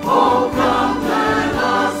him. Oh, come, let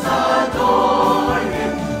us adore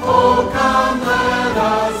him. Oh, come, let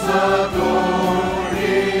us adore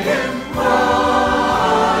him.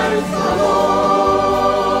 Christ the Lord.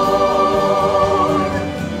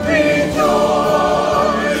 Rejoice,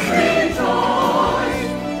 rejoice,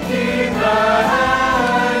 Emmanuel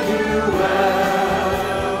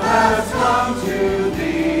has come to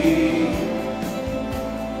thee.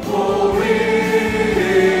 Oh,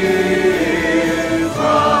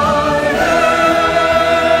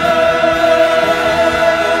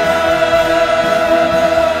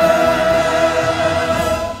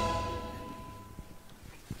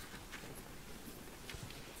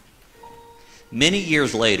 Many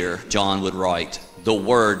years later, John would write, "The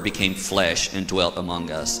Word became flesh and dwelt among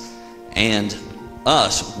us. And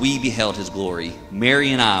us, we beheld his glory.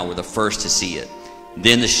 Mary and I were the first to see it.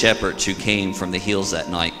 Then the shepherds who came from the hills that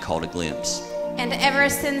night caught a glimpse." And ever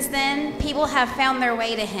since then, people have found their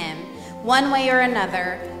way to him, one way or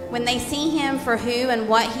another. When they see him for who and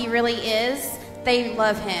what he really is, they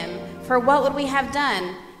love him. For what would we have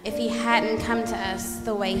done if he hadn't come to us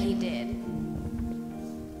the way he did?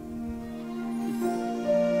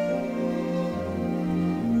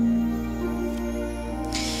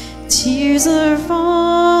 Tears are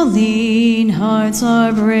falling, hearts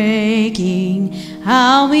are breaking.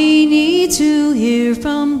 How we need to hear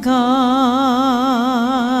from God.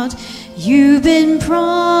 You've been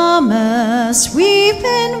promised, we've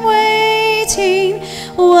been waiting.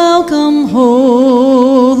 Welcome,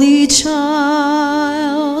 Holy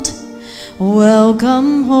Child.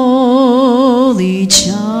 Welcome, Holy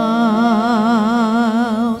Child.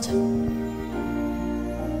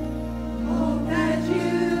 Hope that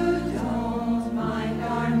you don't mind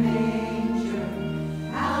our manger.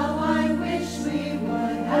 How I wish we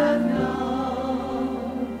would have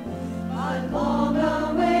known. But long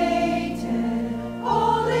awaited,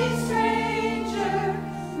 holy stranger,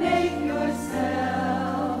 make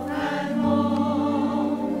yourself at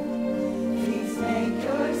home. Please make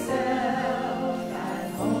yourself at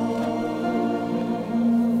home.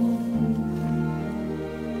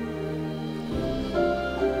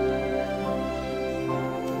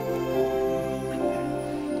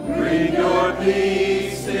 Bring your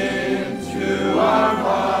peace into our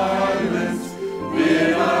violence.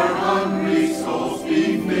 Bid our hungry souls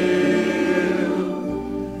be filled.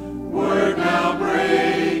 Word now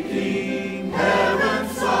breaking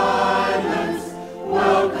heaven's silence.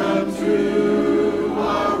 Welcome to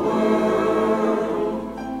our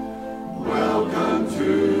world.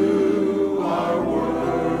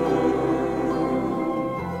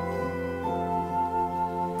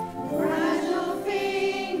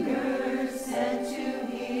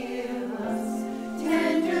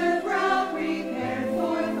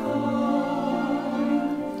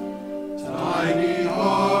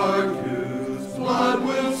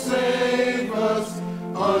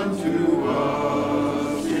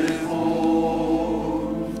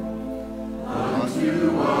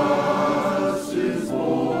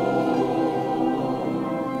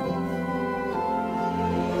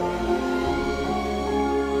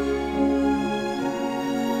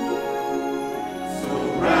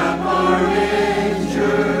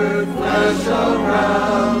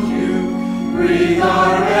 breathe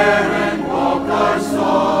our air and walk our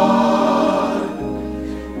song,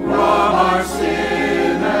 rob our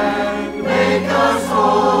sin and make us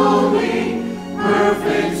holy,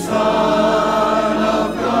 perfect Son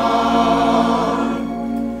of God,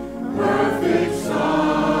 perfect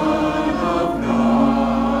Son of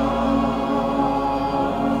God.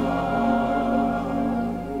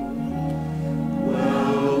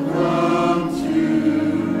 Welcome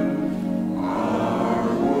to our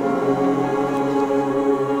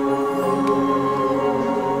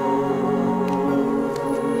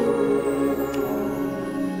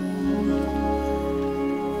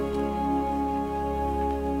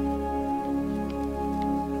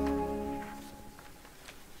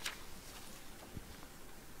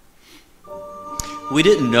We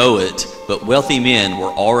didn't know it, but wealthy men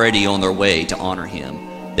were already on their way to honor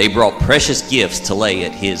him. They brought precious gifts to lay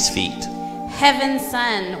at his feet. Heaven's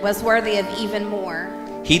Son was worthy of even more.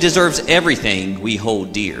 He deserves everything we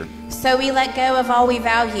hold dear. So we let go of all we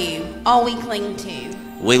value, all we cling to.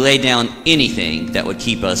 We lay down anything that would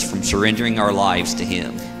keep us from surrendering our lives to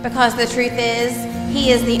him. Because the truth is,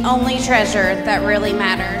 he is the only treasure that really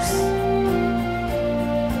matters.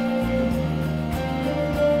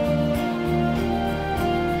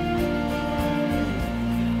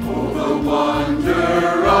 The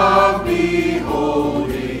wonder of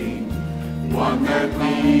beholding, one that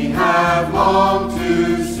we have longed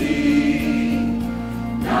to see.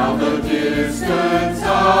 Now the distance of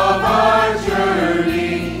our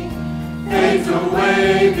journey fades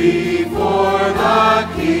away before the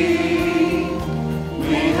King.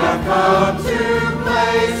 We have come to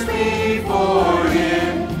place before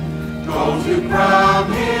him, gold to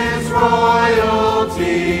crown his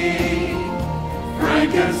royalty.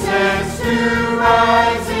 Frankincense to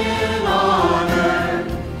rise in honor,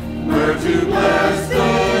 myrrh to bless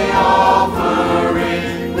the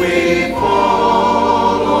offering. We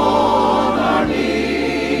fall on our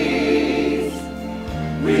knees.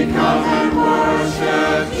 We come and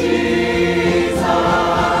worship Jesus,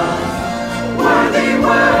 worthy,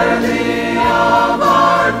 worthy of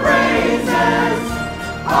our praises.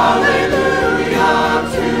 Hallelujah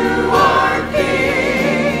to our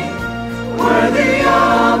King, worthy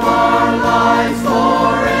of our lives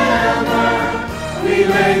forever. We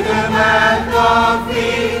lay them at the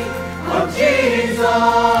feet of Jesus.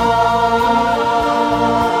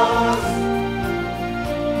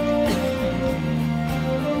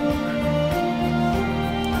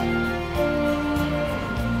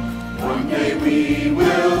 One day we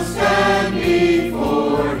will stand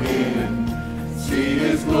before him, see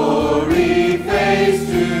his glory face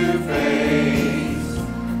to face.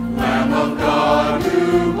 Lamb of God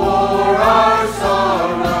who bore our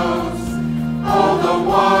sorrows, oh, the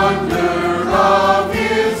wonder of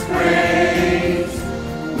his grace.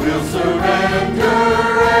 We'll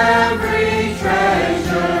surrender every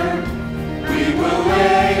treasure, we will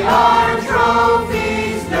lay our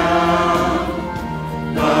trophies down.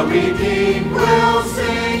 The redeemed will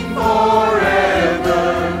sing forever,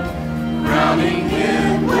 crowning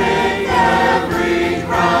him with every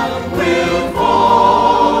crown. We'll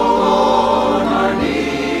fall on our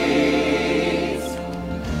knees.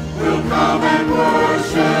 We'll come and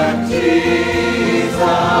worship Jesus,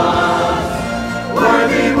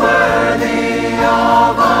 worthy, worthy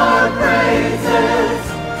of our praises.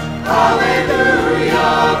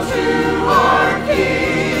 Hallelujah to our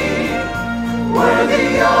King,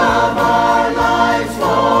 worthy of our lives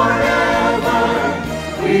forever.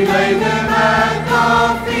 We lay them at the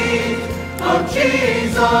feet of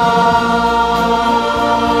Jesus.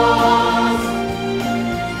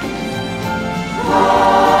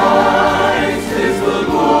 Christ is the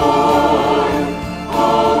Lord,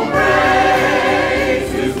 oh,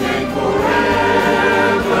 praise his name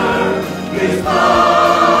forever. His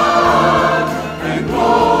love and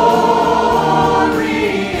glory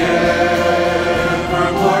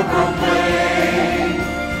evermore proclaim.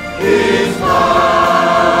 His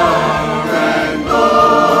power and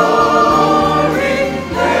glory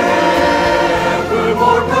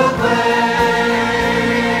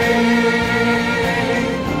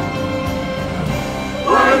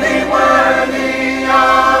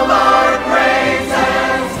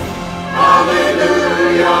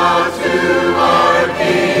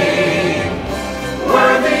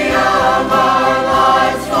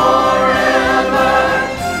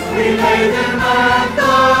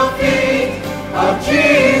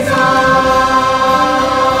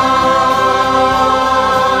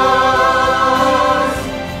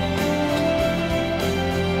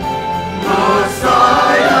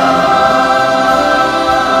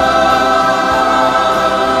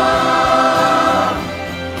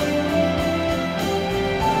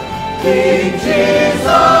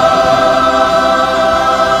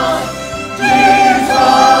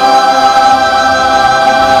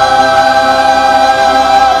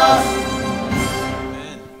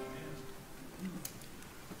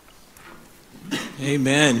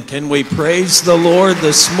Can we praise the Lord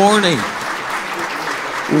this morning?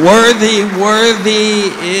 Worthy,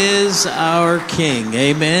 worthy is our King.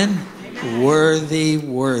 Amen? Amen. Worthy,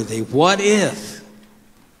 worthy. What if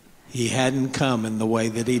he hadn't come in the way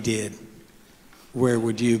that he did? Where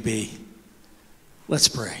would you be? Let's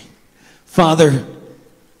pray. Father,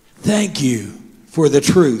 thank you for the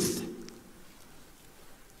truth.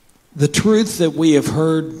 The truth that we have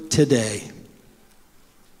heard today.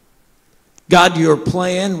 God, your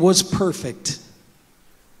plan was perfect.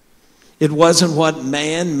 It wasn't what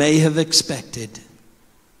man may have expected.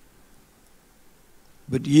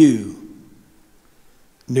 But you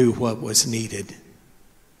knew what was needed.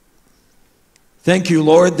 Thank you,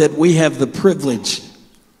 Lord, that we have the privilege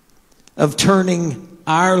of turning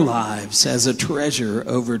our lives as a treasure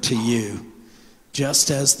over to you,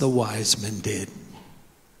 just as the wise men did.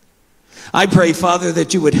 I pray, Father,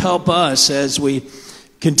 that you would help us as we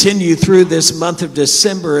continue through this month of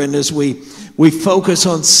December and as we focus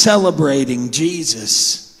on celebrating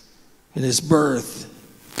Jesus and his birth.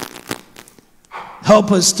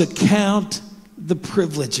 Help us to count the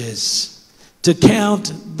privileges, to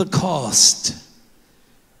count the cost,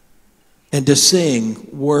 and to sing,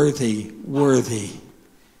 worthy, worthy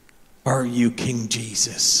are you, King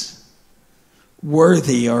Jesus.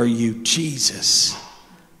 Worthy are you, Jesus,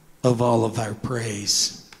 of all of our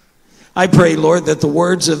praise. I pray, Lord, that the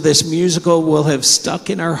words of this musical will have stuck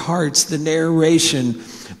in our hearts. The narration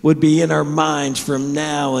would be in our minds from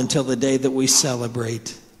now until the day that we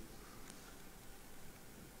celebrate.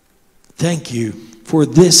 Thank you for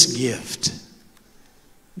this gift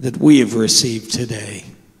that we have received today.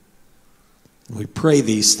 We pray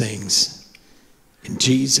these things in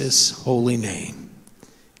Jesus' holy name.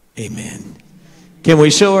 Amen. Can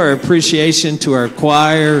we show our appreciation to our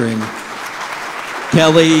choir and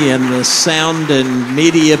Kelly and the sound and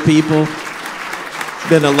media people? It's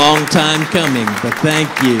been a long time coming, but thank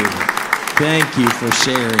you. Thank you for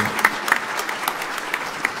sharing.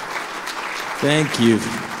 Thank you.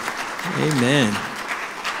 Amen.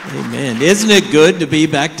 Amen. Isn't it good to be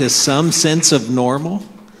back to some sense of normal?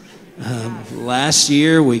 Last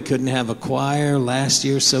year we couldn't have a choir. Last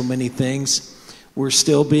year so many things. We're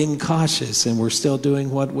still being cautious and we're still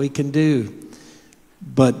doing what we can do.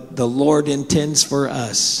 But the Lord intends for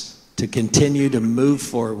us to continue to move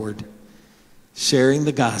forward, sharing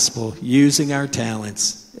the gospel, using our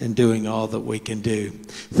talents, and doing all that we can do.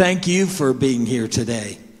 Thank you for being here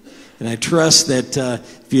today. And I trust that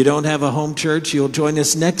if you don't have a home church, you'll join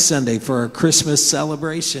us next Sunday for our Christmas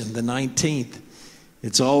celebration, the 19th.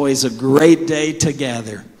 It's always a great day to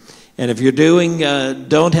gather. And if you're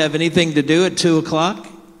don't have anything to do at 2 o'clock,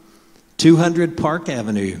 200 Park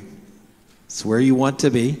Avenue. It's where you want to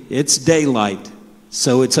be. It's daylight,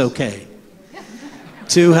 so it's okay.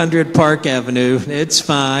 200 Park Avenue, it's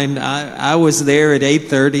fine. I was there at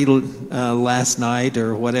 8:30 last night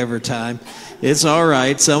or whatever time. It's all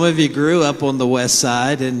right. Some of you grew up on the west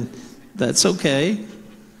side, and that's okay.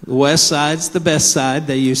 The west side's the best side,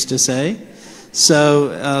 they used to say.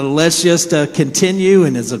 So let's just continue,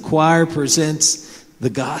 and as the choir presents the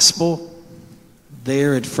gospel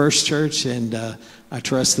there at First Church, and I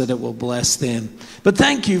trust that it will bless them. But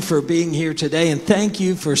thank you for being here today, and thank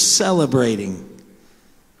you for celebrating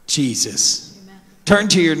Jesus. Amen. Turn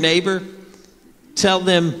to your neighbor, tell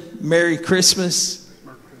them Merry Christmas,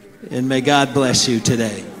 and may God bless you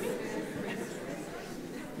today.